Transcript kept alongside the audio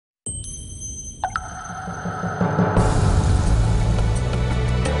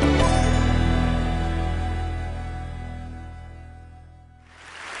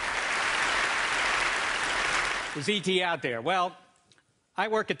Is ET out there? Well, I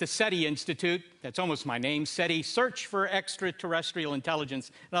work at the SETI Institute. That's almost my name, SETI, Search for Extraterrestrial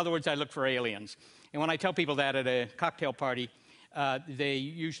Intelligence. In other words, I look for aliens. And when I tell people that at a cocktail party, they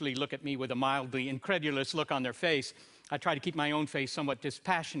usually look at me with a mildly incredulous look on their face. I try to keep my own face somewhat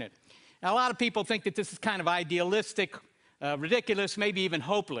dispassionate. Now, a lot of people think that this is kind of idealistic, ridiculous, maybe even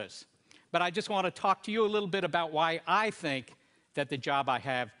hopeless. But I just want to talk to you a little bit about why I think that the job I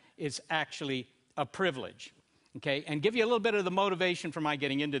have is actually a privilege. Okay, and give you a little bit of the motivation for my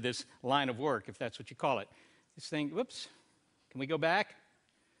getting into this line of work, if that's what you call it. This thing, whoops, can we go back?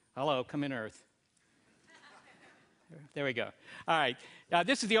 Hello, come in, Earth. There we go. All right,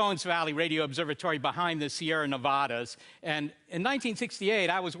 this is the Owens Valley Radio Observatory behind the Sierra Nevadas, and in 1968,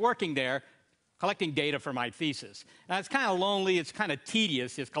 I was working there collecting data for my thesis. Now, it's kind of lonely, it's kind of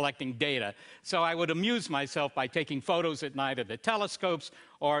tedious just collecting data, so I would amuse myself by taking photos at night of the telescopes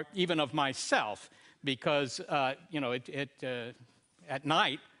or even of myself, because, at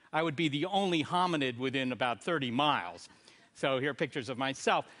night, I would be the only hominid within about 30 miles. So here are pictures of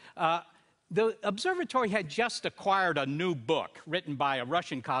myself. The observatory had just acquired a new book written by a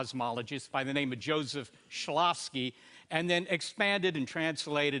Russian cosmologist by the name of Joseph Shostak, and then expanded and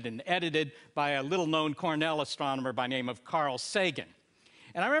translated and edited by a little-known Cornell astronomer by the name of Carl Sagan.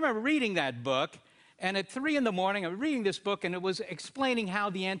 And I remember reading that book, and at 3 in the morning, I was reading this book, and it was explaining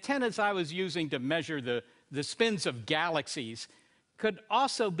how the antennas I was using to measure the spins of galaxies could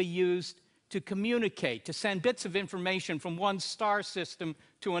also be used to communicate, to send bits of information from one star system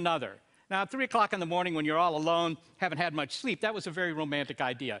to another. Now, at 3 o'clock in the morning, when you're all alone, haven't had much sleep, that was a very romantic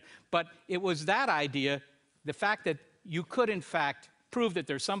idea. But it was that idea, the fact that you could, in fact, prove that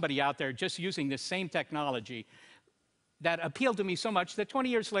there's somebody out there just using this same technology, that appealed to me so much that 20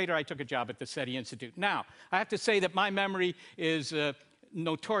 years later, I took a job at the SETI Institute. Now, I have to say that my memory is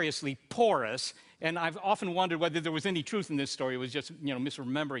notoriously porous, and I've often wondered whether there was any truth in this story. It was just,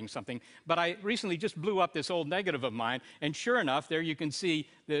 misremembering something. But I recently just blew up this old negative of mine, and sure enough, there you can see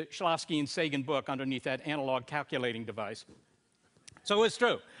the Shostak and Sagan book underneath that analog calculating device. So it's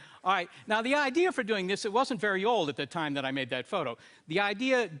true. All right, now the idea for doing this, it wasn't very old at the time that I made that photo. The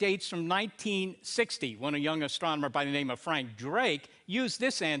idea dates from 1960, when a young astronomer by the name of Frank Drake used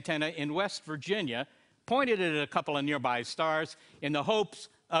this antenna in West Virginia, pointed it at a couple of nearby stars in the hopes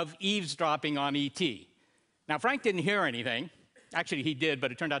of eavesdropping on ET. Now, Frank didn't hear anything. Actually, he did,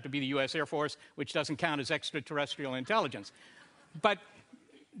 but it turned out to be the US Air Force, which doesn't count as extraterrestrial intelligence. But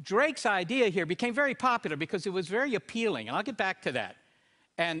Drake's idea here became very popular because it was very appealing, and I'll get back to that.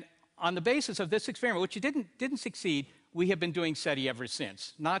 And on the basis of this experiment, which didn't succeed, we have been doing SETI ever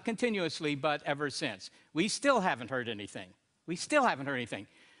since. Not continuously, but ever since. We still haven't heard anything. We still haven't heard anything.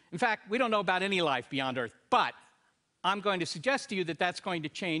 In fact, we don't know about any life beyond Earth, but I'm going to suggest to you that that's going to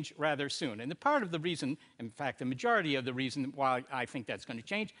change rather soon. And the part of the reason, in fact, the majority of the reason why I think that's going to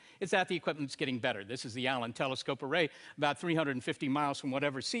change is that the equipment's getting better. This is the Allen Telescope Array, about 350 miles from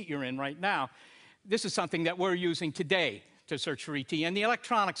whatever seat you're in right now. This is something that we're using today to search for ET, and the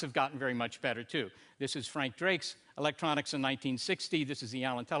electronics have gotten very much better, too. This is Frank Drake's electronics in 1960. This is the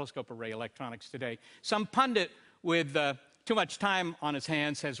Allen Telescope Array electronics today. Some pundit with too much time on his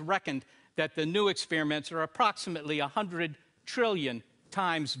hands has reckoned that the new experiments are approximately 100 trillion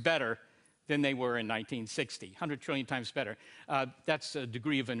times better than they were in 1960. 100 trillion times better. That's a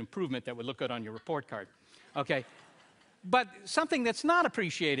degree of an improvement that would look good on your report card. Okay. But something that's not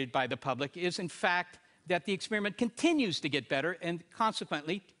appreciated by the public is, in fact, that the experiment continues to get better and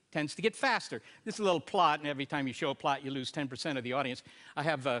consequently tends to get faster. This is a little plot, and every time you show a plot, you lose 10% of the audience. I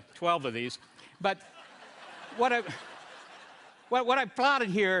have 12 of these. But what I've plotted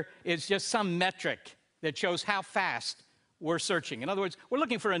here is just some metric that shows how fast we're searching. In other words, we're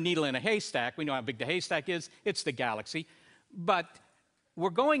looking for a needle in a haystack. We know how big the haystack is. It's the galaxy. But we're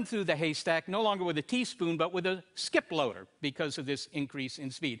going through the haystack no longer with a teaspoon, but with a skip loader because of this increase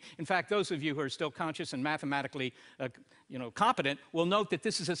in speed. In fact, those of you who are still conscious and mathematically competent will note that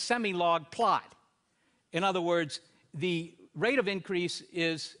this is a semi-log plot. In other words, the rate of increase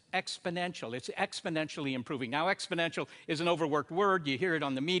is exponential. It's exponentially improving. Now, exponential is an overworked word. You hear it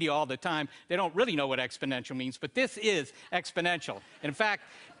on the media all the time. They don't really know what exponential means, but this is exponential. In fact,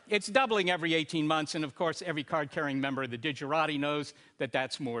 it's doubling every 18 months, and of course, every card-carrying member of the digerati knows that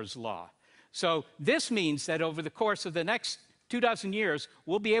that's Moore's law. So this means that over the course of the next 24 years,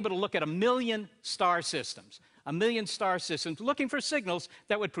 we'll be able to look at 1 million star systems. 1 million star systems looking for signals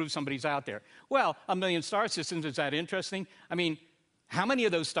that would prove somebody's out there. Well, 1 million star systems, is that interesting? I mean, how many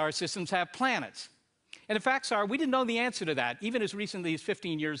of those star systems have planets? And the facts are, we didn't know the answer to that even as recently as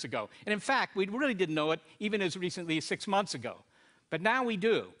 15 years ago. And in fact, we really didn't know it even as recently as 6 months ago. But now we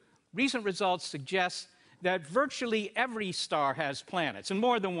do. Recent results suggest that virtually every star has planets, and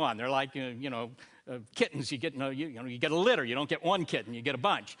more than one. They're like, kittens. You get a litter. You don't get one kitten. You get a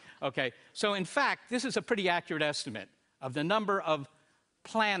bunch. Okay. So in fact, this is a pretty accurate estimate of the number of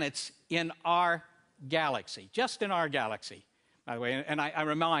planets in our galaxy, just in our galaxy. By the way, and I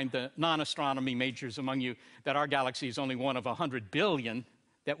remind the non-astronomy majors among you that our galaxy is only one of 100 billion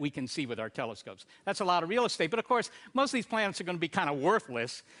that we can see with our telescopes. That's a lot of real estate, but of course, most of these planets are going to be kind of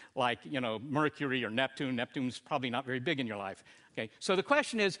worthless, like, Mercury or Neptune. Neptune's probably not very big in your life. Okay, so the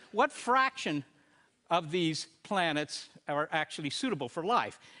question is, what fraction of these planets are actually suitable for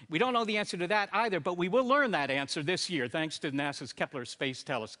life? We don't know the answer to that either, but we will learn that answer this year, thanks to NASA's Kepler Space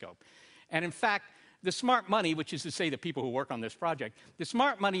Telescope. And in fact, the smart money, which is to say the people who work on this project, the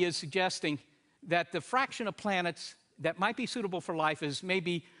smart money is suggesting that the fraction of planets that might be suitable for life is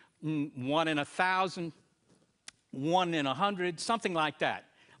maybe 1 in 1,000, 1 in 100, something like that.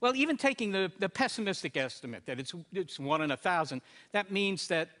 Well, even taking the pessimistic estimate that it's 1 in 1,000, that means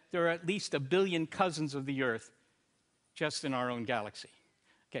that there are at least 1 billion cousins of the Earth just in our own galaxy.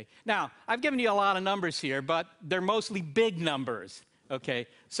 Okay, now, I've given you a lot of numbers here, but they're mostly big numbers, okay?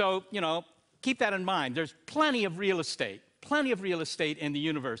 So, keep that in mind. There's plenty of real estate in the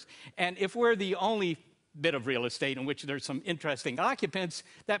universe. And if we're the only bit of real estate in which there's some interesting occupants,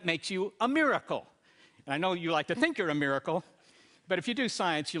 that makes you a miracle. And I know you like to think you're a miracle, but if you do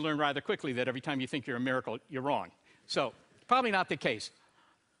science, you learn rather quickly that every time you think you're a miracle, you're wrong. So, probably not the case.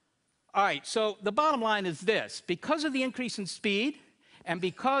 All right, so the bottom line is this. Because of the increase in speed, and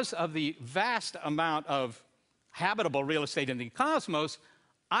because of the vast amount of habitable real estate in the cosmos,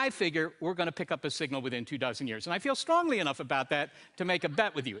 I figure we're going to pick up a signal within 24 years. And I feel strongly enough about that to make a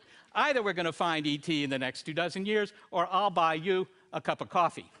bet with you. Either we're going to find ET in the next 24 years, or I'll buy you a cup of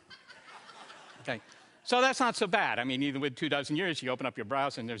coffee. Okay. So that's not so bad. I mean, either with 24 years, you open up your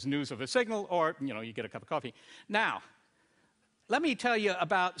browser and there's news of a signal, or, you get a cup of coffee. Now, let me tell you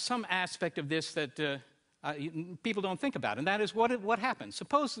about some aspect of this that people don't think about, and that is what happens.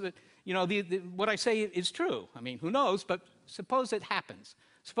 Suppose that, what I say is true. I mean, who knows, but suppose it happens.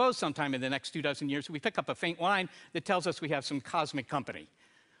 Suppose sometime in the next 24 years we pick up a faint whine that tells us we have some cosmic company.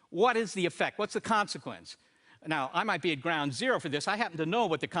 What is the effect? What's the consequence? Now, I might be at ground zero for this. I happen to know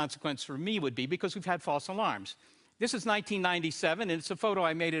what the consequence for me would be because we've had false alarms. This is 1997, and it's a photo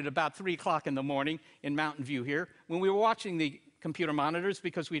I made at about 3 o'clock in the morning in Mountain View here when we were watching the computer monitors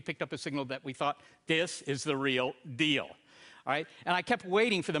because we had picked up a signal that we thought, this is the real deal. All right? And I kept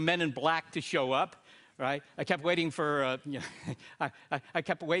waiting for the men in black to show up. Right? I kept waiting for, I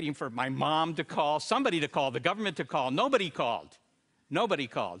kept waiting for my mom to call, somebody to call, the government to call. Nobody called. Nobody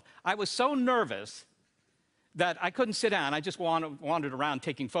called. I was so nervous that I couldn't sit down. I just wandered around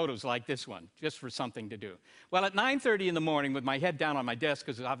taking photos like this one, just for something to do. Well, at 9:30 in the morning, with my head down on my desk,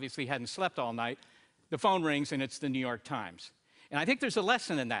 because I obviously hadn't slept all night, the phone rings, and it's the New York Times. And I think there's a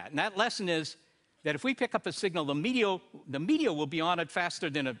lesson in that. And that lesson is that if we pick up a signal, the media will be on it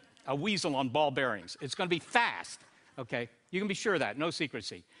faster than a weasel on ball bearings. It's going to be fast, okay? You can be sure of that, no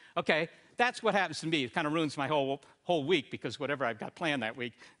secrecy. Okay, that's what happens to me. It kind of ruins my whole week because whatever I've got planned that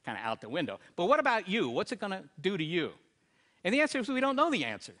week, kind of out the window. But what about you? What's it going to do to you? And the answer is we don't know the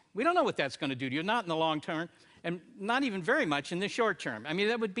answer. We don't know what that's going to do to you, not in the long term, and not even very much in the short term. I mean,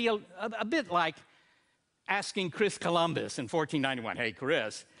 that would be a bit like asking Chris Columbus in 1491, hey,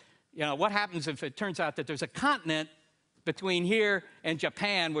 Chris, what happens if it turns out that there's a continent between here and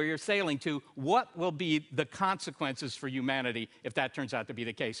Japan where you're sailing to? What will be the consequences for humanity if that turns out to be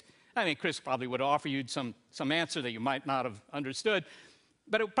the case? I mean, Chris probably would offer you some answer that you might not have understood,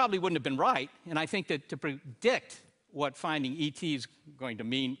 but it probably wouldn't have been right. And I think that to predict what finding ET is going to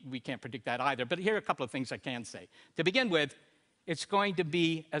mean, we can't predict that either. But here are a couple of things I can say. To begin with, it's going to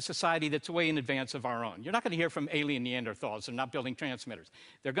be a society that's way in advance of our own. You're not going to hear from alien Neanderthals. They're not building transmitters.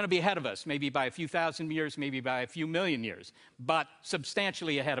 They're going to be ahead of us, maybe by a few thousand years, maybe by a few million years, but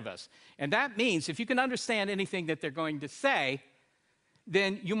substantially ahead of us. And that means if you can understand anything that they're going to say,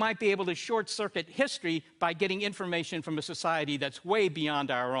 then you might be able to short-circuit history by getting information from a society that's way beyond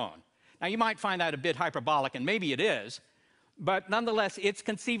our own. Now, you might find that a bit hyperbolic, and maybe it is, but nonetheless, it's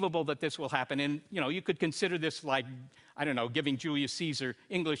conceivable that this will happen. And, you could consider this like, I don't know, giving Julius Caesar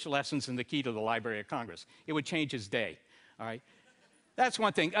English lessons in the key to the Library of Congress. It would change his day, all right? That's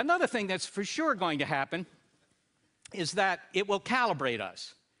one thing. Another thing that's for sure going to happen is that it will calibrate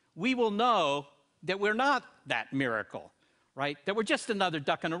us. We will know that we're not that miracle, right? That we're just another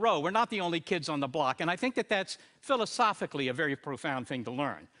duck in a row. We're not the only kids on the block. And I think that that's philosophically a very profound thing to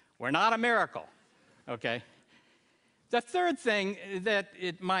learn. We're not a miracle, okay? The third thing that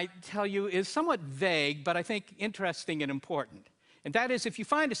it might tell you is somewhat vague, but I think interesting and important. And that is, if you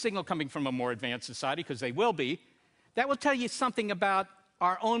find a signal coming from a more advanced society, because they will be, that will tell you something about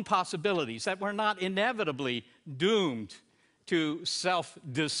our own possibilities, that we're not inevitably doomed to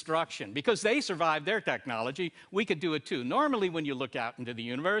self-destruction. Because they survived their technology, we could do it too. Normally, when you look out into the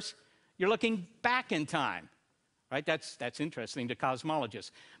universe, you're looking back in time, right? That's interesting to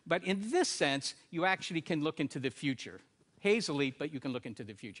cosmologists. But in this sense, you actually can look into the future. Hazily, but you can look into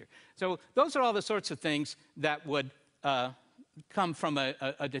the future. So those are all the sorts of things that would come from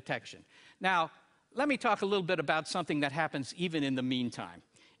a detection. Now, let me talk a little bit about something that happens even in the meantime.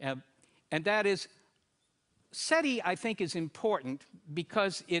 And that is, SETI, I think, is important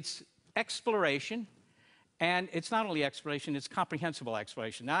because it's exploration, and it's not only exploration, it's comprehensible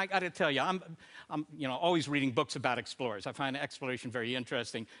exploration. Now, I got to tell you, I'm always reading books about explorers. I find exploration very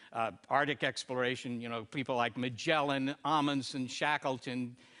interesting. Arctic exploration, people like Magellan, Amundsen,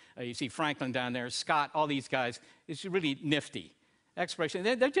 Shackleton, you see Franklin down there, Scott, all these guys. It's really nifty. Exploration,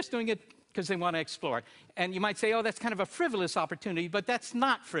 they're just doing it because they want to explore. And you might say, oh, that's kind of a frivolous opportunity, but that's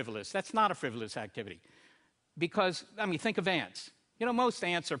not frivolous. That's not a frivolous activity. Because, think of ants. Most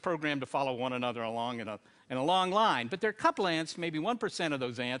ants are programmed to follow one another along in a long line, but there are a couple ants, maybe 1% of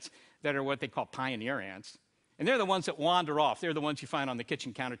those ants, that are what they call pioneer ants. And they're the ones that wander off. They're the ones you find on the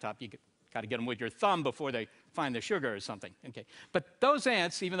kitchen countertop. You got to get them with your thumb before they find the sugar or something. Okay. But those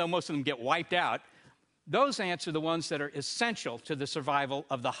ants, even though most of them get wiped out, those ants are the ones that are essential to the survival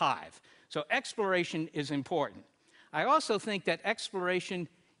of the hive. So exploration is important. I also think that exploration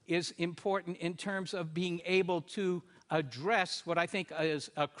is important in terms of being able to address what I think is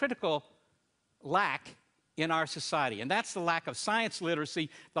a critical lack in our society, and that's the lack of science literacy,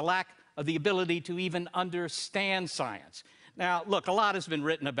 the lack of the ability to even understand science. Now, look, a lot has been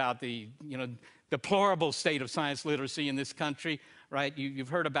written about the deplorable state of science literacy in this country, right? You've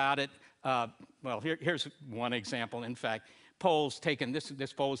heard about it. Well, here's one example, in fact. Polls taken,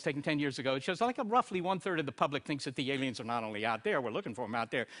 this poll was taken 10 years ago. It shows like roughly 1/3 of the public thinks that the aliens are not only out there, we're looking for them out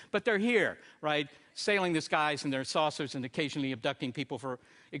there, but they're here, right? Sailing the skies in their saucers and occasionally abducting people for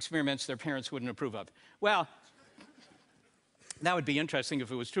experiments their parents wouldn't approve of. Well, that would be interesting if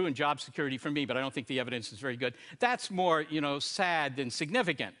it was true in job security for me, but I don't think the evidence is very good. That's more, sad than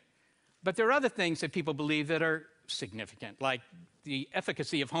significant. But there are other things that people believe that are significant, like the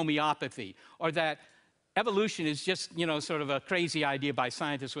efficacy of homeopathy, or that evolution is just, sort of a crazy idea by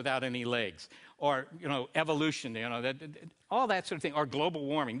scientists without any legs, or, evolution, all that sort of thing, or global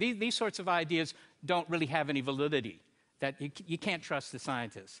warming. These sorts of ideas don't really have any validity, that you can't trust the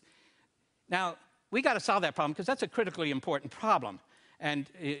scientists. Now, we got to solve that problem because that's a critically important problem. And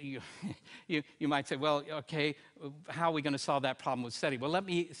you might say, well, okay, how are we going to solve that problem with SETI? Well, let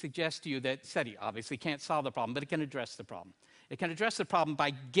me suggest to you that SETI obviously can't solve the problem, but it can address the problem. It can address the problem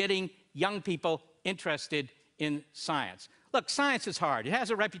by getting young people interested in science. Look, science is hard. It has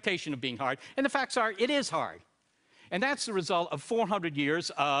a reputation of being hard, and the facts are it is hard. And that's the result of 400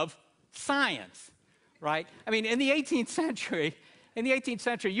 years of science, right? In the 18th century,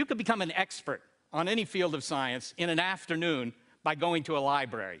 you could become an expert on any field of science in an afternoon by going to a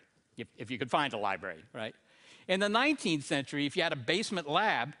library, if you could find a library, right? In the 19th century, if you had a basement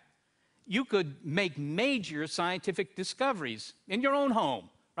lab, you could make major scientific discoveries in your own home,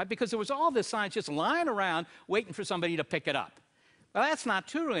 right? Because there was all this science just lying around waiting for somebody to pick it up. Well, that's not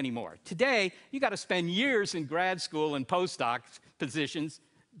true anymore. Today, you got to spend years in grad school and postdoc positions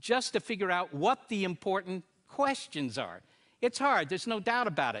just to figure out what the important questions are. It's hard, there's no doubt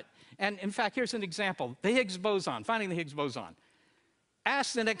about it. And in fact, here's an example. The Higgs boson, finding the Higgs boson.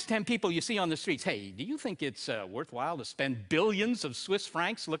 Ask the next 10 people you see on the streets, hey, do you think it's worthwhile to spend billions of Swiss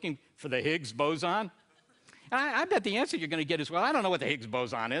francs looking for the Higgs boson? And I bet the answer you're going to get is, well, I don't know what the Higgs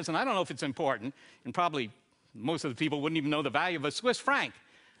boson is, and I don't know if it's important. And probably most of the people wouldn't even know the value of a Swiss franc,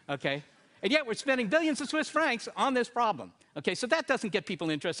 okay? And yet we're spending billions of Swiss francs on this problem. Okay, so that doesn't get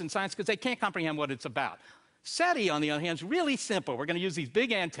people interested in science because they can't comprehend what it's about. SETI, on the other hand, is really simple. We're going to use these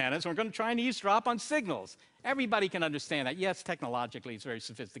big antennas, and we're going to try and eavesdrop on signals. Everybody can understand that. Yes, technologically, it's very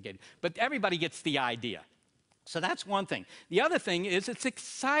sophisticated, but everybody gets the idea. So that's one thing. The other thing is it's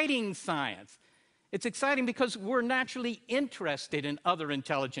exciting science. It's exciting because we're naturally interested in other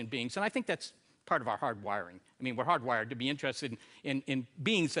intelligent beings, and I think that's part of our hardwiring. We're hardwired to be interested in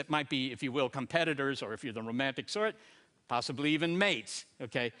beings that might be, if you will, competitors, or if you're the romantic sort, possibly even mates,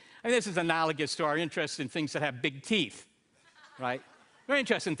 okay? This is analogous to our interest in things that have big teeth, right? We're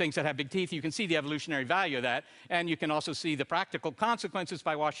interested in things that have big teeth. You can see the evolutionary value of that, and you can also see the practical consequences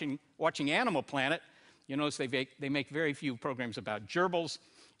by watching Animal Planet. You notice they make very few programs about gerbils.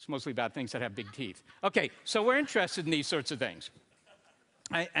 It's mostly about things that have big teeth. Okay, so we're interested in these sorts of things.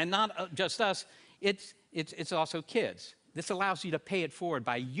 And not just us, it's also kids. this allows you to pay it forward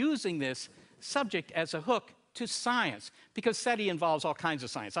by using this subject as a hook to science, because SETI involves all kinds of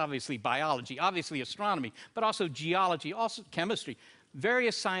science, obviously biology, obviously astronomy, but also geology, also chemistry.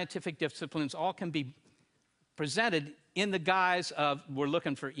 Various scientific disciplines all can be presented in the guise of, we're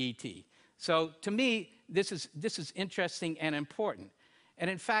looking for ET. So to me, this is interesting and important. And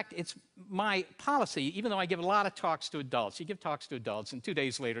in fact, it's my policy, even though I give a lot of talks to adults. You give talks to adults, and 2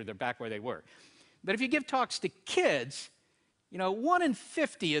 days later, they're back where they were. But if you give talks to kids, 1 in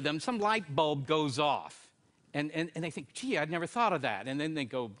 50 of them, some light bulb goes off. And they think, gee, I'd never thought of that. And then they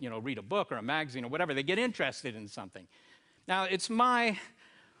go, read a book or a magazine or whatever. They get interested in something. Now, it's my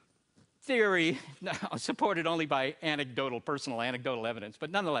theory, supported only by personal anecdotal evidence,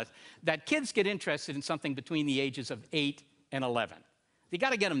 but nonetheless, that kids get interested in something between the ages of 8 and 11. You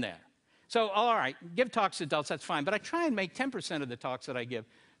got to get them there. So, all right, give talks to adults, that's fine. But I try and make 10% of the talks that I give,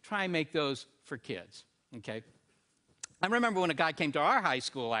 try and make those for kids, okay? I remember when a guy came to our high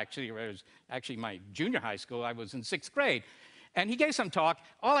school, actually, it was actually my junior high school, I was in 6th grade, and he gave some talk.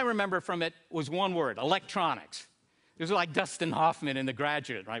 All I remember from it was one word, electronics. It was like Dustin Hoffman in The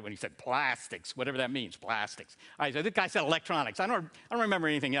Graduate, right, when he said plastics, whatever that means, plastics. All right, so this guy said electronics. I don't remember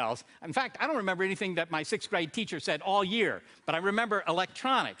anything else. In fact, I don't remember anything that my 6th grade teacher said all year, but I remember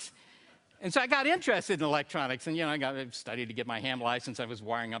electronics. And so I got interested in electronics, and I studied to get my ham license. I was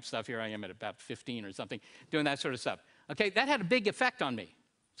wiring up stuff. Here I am at about 15 or something, doing that sort of stuff. Okay, that had a big effect on me.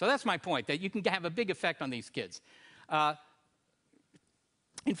 So that's my point, that you can have a big effect on these kids.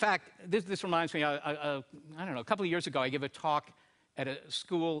 In fact, this reminds me, I don't know, a couple of years ago, I gave a talk at a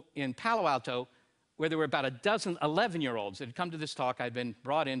school in Palo Alto where there were about a dozen 11-year-olds that had come to this talk. I'd been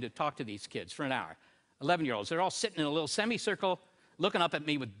brought in to talk to these kids for an hour. 11-year-olds. They're all sitting in a little semicircle, looking up at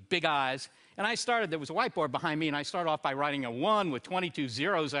me with big eyes. And there was a whiteboard behind me, and I started off by writing a 1 with 22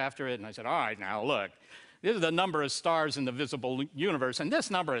 zeros after it. And I said, all right, now look, this is the number of stars in the visible universe, and this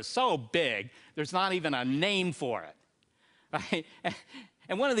number is so big, there's not even a name for it. Right?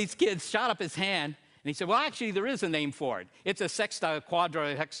 And one of these kids shot up his hand, and he said, well, actually, there is a name for it. It's a sexta,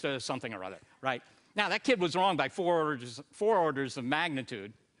 quadra, hexta, something or other, right? Now, that kid was wrong by four orders of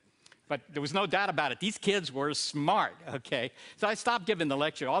magnitude, but there was no doubt about it. These kids were smart, okay? So I stopped giving the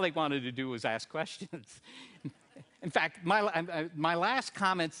lecture. All they wanted to do was ask questions. In fact, my last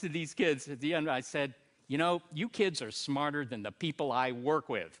comments to these kids, at the end, I said, you kids are smarter than the people I work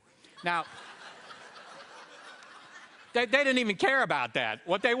with. Now, they didn't even care about that.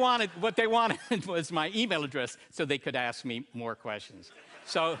 What they wanted was my email address so they could ask me more questions.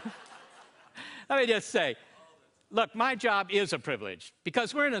 So let me just say, look, my job is a privilege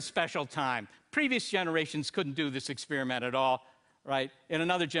because we're in a special time. Previous generations couldn't do this experiment at all, right? In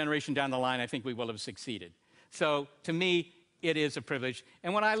another generation down the line, I think we will have succeeded. So to me, it is a privilege.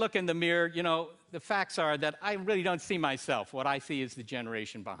 And when I look in the mirror, the facts are that I really don't see myself. What I see is the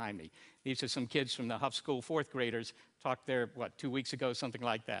generation behind me. These are some kids from the Huff School, 4th graders, talked there, 2 weeks ago, something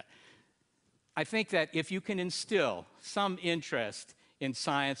like that. I think that if you can instill some interest in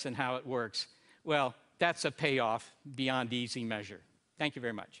science and how it works, well, that's a payoff beyond easy measure. Thank you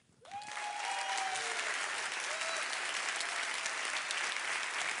very much.